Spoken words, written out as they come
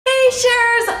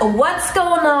Shares, what's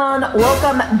going on?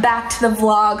 Welcome back to the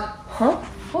vlog. Huh?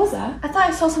 What was that? I thought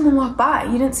I saw someone walk by.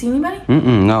 You didn't see anybody?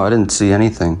 No, I didn't see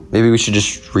anything. Maybe we should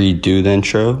just redo the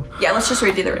intro? Yeah, let's just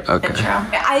redo the intro.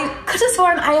 I could have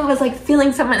sworn I was like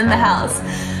feeling someone in the house.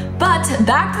 But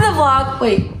back to the vlog.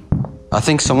 Wait. I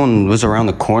think someone was around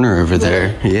the corner over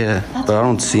there. Yeah, but I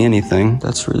don't see anything.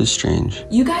 That's really strange.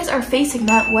 You guys are facing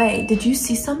that way. Did you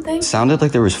see something? It sounded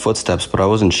like there was footsteps, but I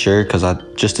wasn't sure because I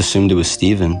just assumed it was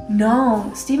Steven. No,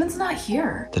 Steven's not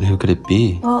here. Then who could it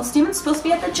be? Well, Steven's supposed to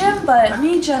be at the gym, but let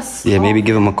me just... Yeah, maybe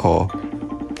give him a call.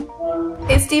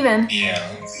 Hey, Steven. Yeah.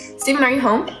 Steven, are you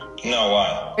home? No,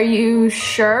 what? Are you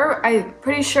sure? I'm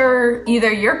pretty sure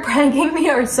either you're pranking me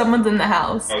or someone's in the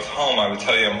house. If I was home, I would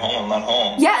tell you I'm home. I'm not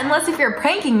home. Yeah, unless if you're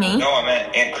pranking me. No, I'm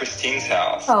at Aunt Christine's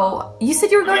house. Oh, you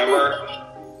said you were going to...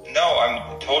 No,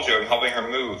 I told you I'm helping her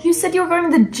move. You said you were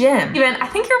going to the gym. Steven, I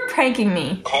think you're pranking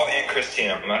me. Call Aunt Christine.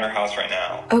 I'm at her house right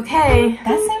now. Okay,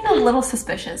 that seemed a little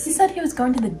suspicious. He said he was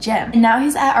going to the gym, and now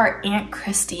he's at our Aunt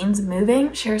Christine's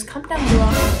moving. Shares, come down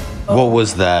below. What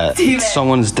was that? Steven.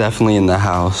 Someone's definitely in the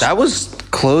house. That was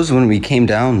closed when we came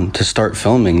down to start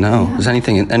filming. No. Yeah. Is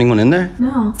anyone in there?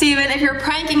 No. Steven, if you're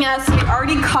pranking us, we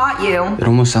already caught you. It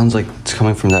almost sounds like it's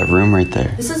coming from that room right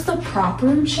there. This is the prop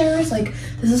room, Shares. Like,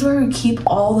 this is where we keep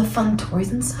all the fun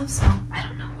toys and stuff, so I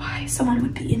don't know why someone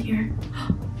would be in here.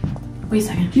 Wait a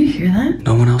second, do you hear that?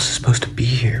 No one else is supposed to be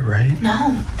here, right?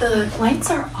 No, the lights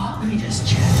are off. Let me just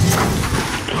check.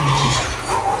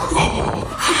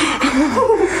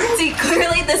 See,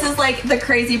 clearly this is like the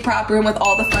crazy prop room with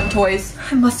all the fun toys.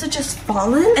 I must have just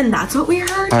fallen, and that's what we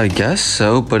heard? I guess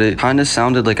so, but it kind of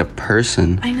sounded like a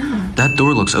person. I know. That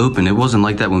door looks open. It wasn't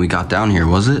like that when we got down here,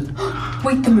 was it?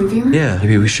 Wait, the movie room? Yeah,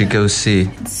 maybe we should go see.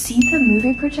 See, the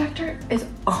movie projector is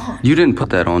on. You didn't put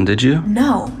that on, did you?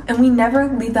 No, and we never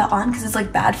leave that on because it's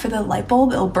like bad for the light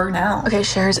bulb. It'll burn out. Okay,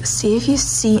 Shares, see if you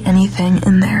see anything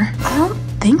in there. I don't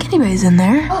think anybody's in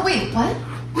there. Oh, wait, what?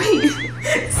 Wait,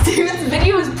 Steven's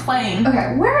video is playing.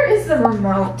 Okay, where is the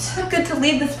remote? So good to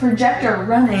leave this projector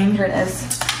running. Here it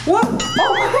is. Whoa!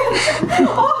 Oh my God.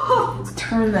 Oh. Let's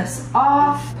turn this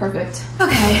off. Perfect.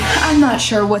 Okay, I'm not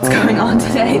sure what's going on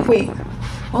today. Wait,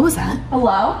 what was that?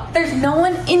 Hello? There's no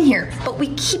one in here, but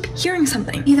we keep hearing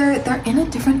something. Either they're in a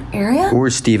different area, or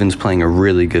Steven's playing a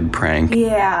really good prank.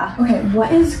 Yeah. Okay,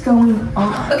 what is going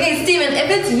on? Okay, Steven, if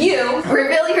it's you,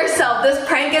 reveal yourself. This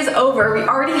prank is over. We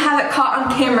already have it caught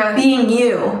on camera being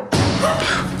you.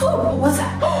 Oh, what's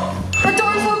that? That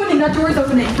door's opening. That door's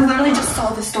opening. I literally just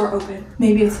saw this door open.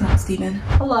 Maybe it's not Steven.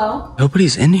 Hello?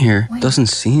 Nobody's in here. Wait. Doesn't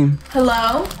seem.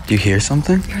 Hello? Do you hear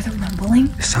something? You hear the rumbling?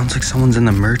 It sounds like someone's in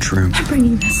the merch room. I'm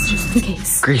bringing messages in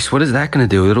case. Grace, what is that gonna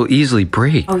do? It'll easily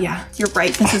break. Oh yeah, you're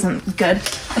right. This isn't good.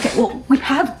 Okay, well, we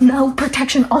have no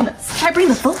protection on this. Should I bring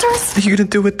the filters? What are you gonna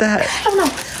do with that? I don't know.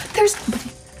 There's...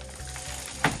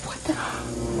 What the...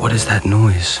 What is that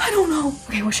noise? I don't know.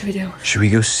 Okay, what should we do? Should we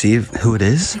go see who it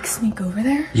is? Like sneak over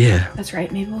there? Yeah. That's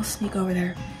right. Maybe we'll sneak over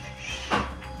there.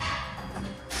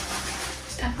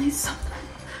 There's definitely something.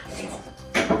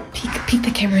 Peek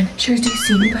the camera in. Shares, do you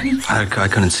see anybody? I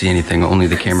couldn't see anything. Only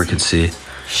the camera could see.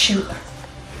 Shoot.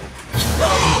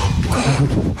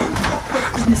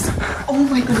 Oh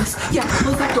my goodness. Yeah,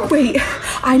 close that door. Wait,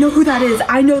 I know who that is.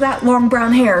 I know that long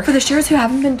brown hair. For the Shares who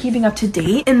haven't been keeping up to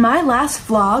date, in my last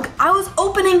vlog, I was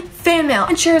opening fan mail.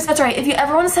 And Shares, that's right, if you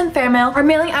ever want to send fan mail, our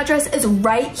mailing address is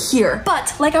right here.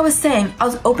 But like I was saying, I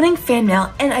was opening fan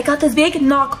mail and I got this big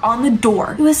knock on the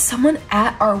door. It was someone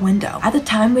at our window. At the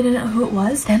time, we didn't know who it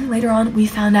was. Then later on, we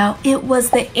found out it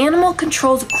was the Animal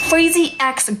Control's crazy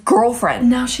ex-girlfriend.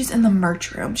 Now she's in the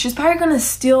merch room. She's probably gonna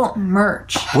steal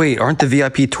merch. Wait, aren't the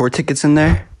VIP tour tickets in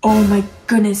there? Oh my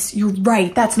goodness, you're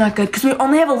right. That's not good because we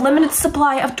only have a limited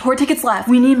supply of tour tickets left.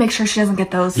 We need to make sure she doesn't get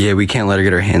those. Yeah, we can't let her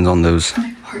get her hands on those. My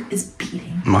heart is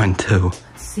beating. Mine too.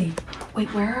 Let's see.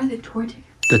 Wait, where are the tour tickets?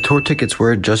 The tour tickets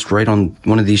were just right on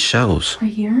one of these shelves.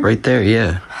 Right here? Right there,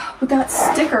 yeah. We got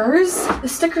stickers, the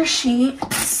sticker sheet,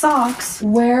 socks.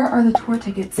 Where are the tour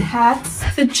tickets?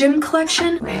 Hats, the gym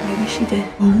collection. Okay, maybe she did.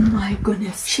 Oh my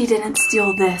goodness. She didn't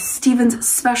steal this. Steven's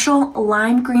special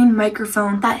lime green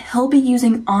microphone that he'll be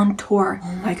using on tour.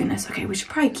 Oh my goodness. Okay, we should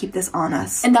probably keep this on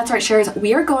us. And that's right, Shares.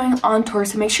 We are going on tour,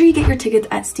 so make sure you get your tickets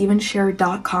at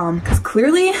stevenshare.com because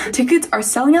clearly tickets are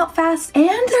selling out fast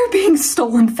and they're being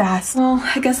stolen fast. Well,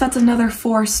 I guess that's another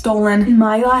 4 stolen. In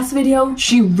my last video,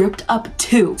 she ripped up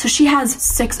 2. So she has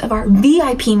 6 of our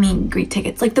VIP meet and greet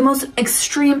tickets, like the most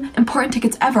extreme important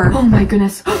tickets ever. Oh my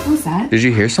goodness. What was that? Did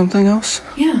you hear something else?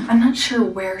 Yeah, I'm not sure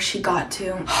where she got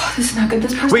to. This is not good.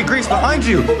 This person. Wait, Grace, behind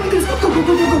you! Oh my goodness. Go, go,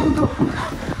 go, go, go, go, go.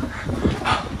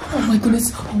 Oh my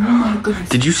goodness. Oh my goodness.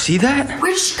 Did you see that?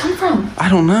 Where did she come from? I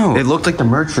don't know. It looked like the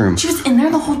merch room. She was in there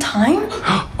the whole time?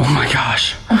 Oh my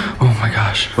gosh. Oh my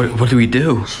gosh. What do we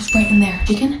do? She's right in there.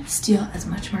 She can steal as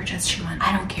much merch as she wants.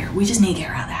 I don't care. We just need to get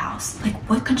her out of the house. Like,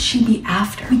 what could she be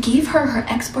after? We gave her her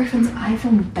ex-boyfriend's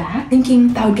iPhone back,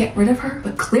 thinking that would get rid of her,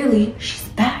 but clearly she's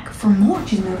back for more.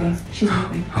 She's moving. She's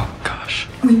moving. Oh gosh.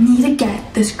 We need to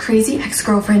get this crazy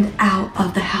ex-girlfriend out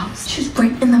of the house. She's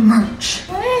right in the merch.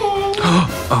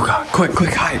 Oh god. Quick,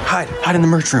 hide in the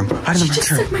merch room. Hide in the merch room. She just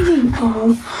said my name.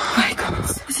 Oh my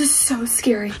goodness. This is so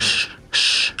scary. Shh.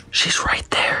 She's right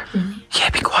there. Really? Yeah,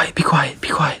 be quiet.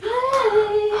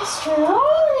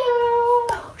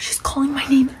 Oh, she's calling my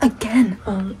name again.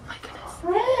 Oh my goodness.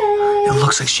 It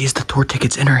looks like she has the tour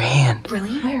tickets in her hand.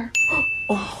 Really? Where?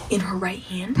 Oh, in her right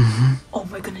hand? Oh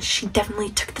my goodness, she definitely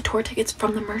took the tour tickets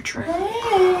from the merch room.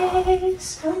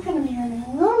 I'm gonna be your new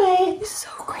roommate. So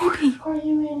creepy. Are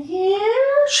you in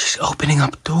here? She's opening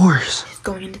up doors. She's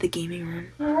going into the gaming room.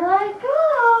 Here I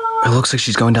go. It looks like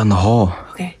she's going down the hall.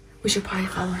 Okay, we should probably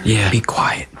follow her. Yeah, be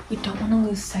quiet. We don't want to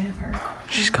lose sight of her.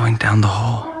 She's going down the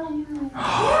hall.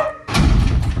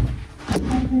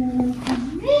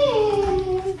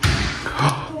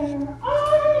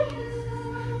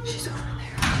 She's over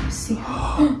there. See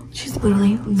her? She's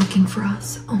literally looking for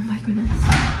us. Oh my goodness.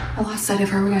 I lost sight of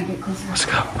her. We gotta get closer. Let's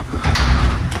go.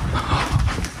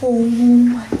 Oh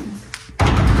my goodness.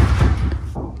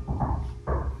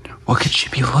 What could she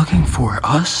be looking for?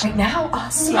 Us? Right now,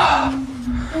 us. Yeah.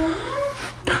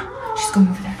 She's going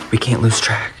over there. We can't lose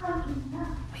track.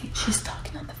 Wait, she's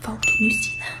talking on the phone. Can you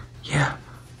see that? Yeah.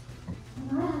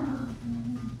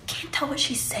 Can't tell what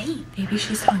she's saying. Maybe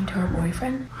she's talking to her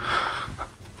boyfriend.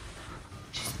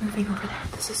 She's moving over there.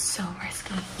 This is so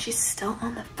risky. She's still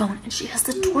on the phone and she has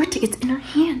the tour tickets in her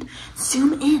hand.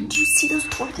 Zoom in. Do you see those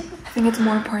tour tickets? I think it's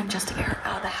more important just to get her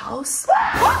out of the house.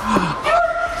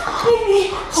 Baby,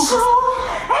 so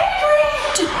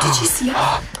angry. Did you see it?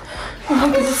 Oh my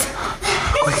goodness.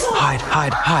 Quick,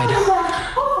 hide.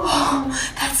 Oh,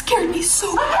 that scared me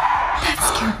so bad. That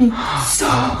scared me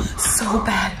so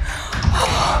bad.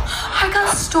 I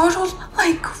got startled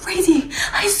like crazy.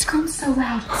 I screamed so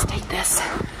loud. Let's take this.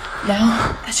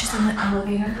 Now that she's in the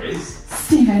elevator. Grace?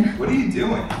 Steven, What are you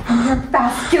doing? come here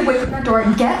fast. Get away from that door.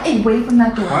 Get away from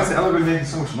that door. Why is the elevator making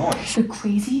so much noise? The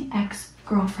crazy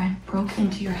ex-girlfriend broke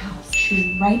into your house.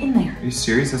 She's right in there. Are you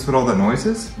serious? That's what all that noise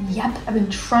is? Yep, I've been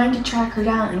trying to track her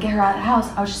down and get her out of the house.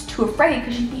 I was just too afraid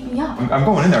because she beat me up. I'm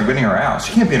going in there. I'm getting her out.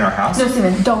 She can't be in our house. No,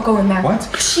 Steven, don't go in there. What?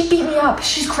 She beat me up.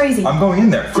 She's crazy. I'm going in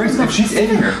there. Grace, if she's in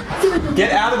here,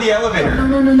 get out of the elevator.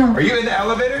 No. Are you in the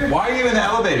elevator? Why are you in the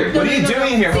elevator? What are you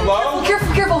doing here? Hello?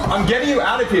 Careful. I'm getting you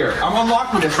out of here. I'm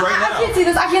unlocking this right I now. can't see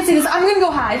this. I'm gonna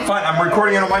go hide. Fine, I'm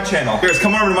recording it on my channel. Grace,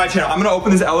 come over to my channel. I'm gonna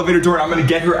open this elevator door and I'm gonna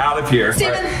get her out of here.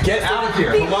 Steven, All right, get out of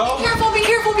here. Hello?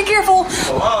 Be careful.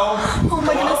 Hello? Oh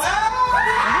my goodness.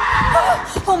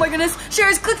 Oh my goodness.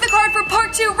 Sharers, click the card for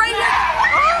part 2 right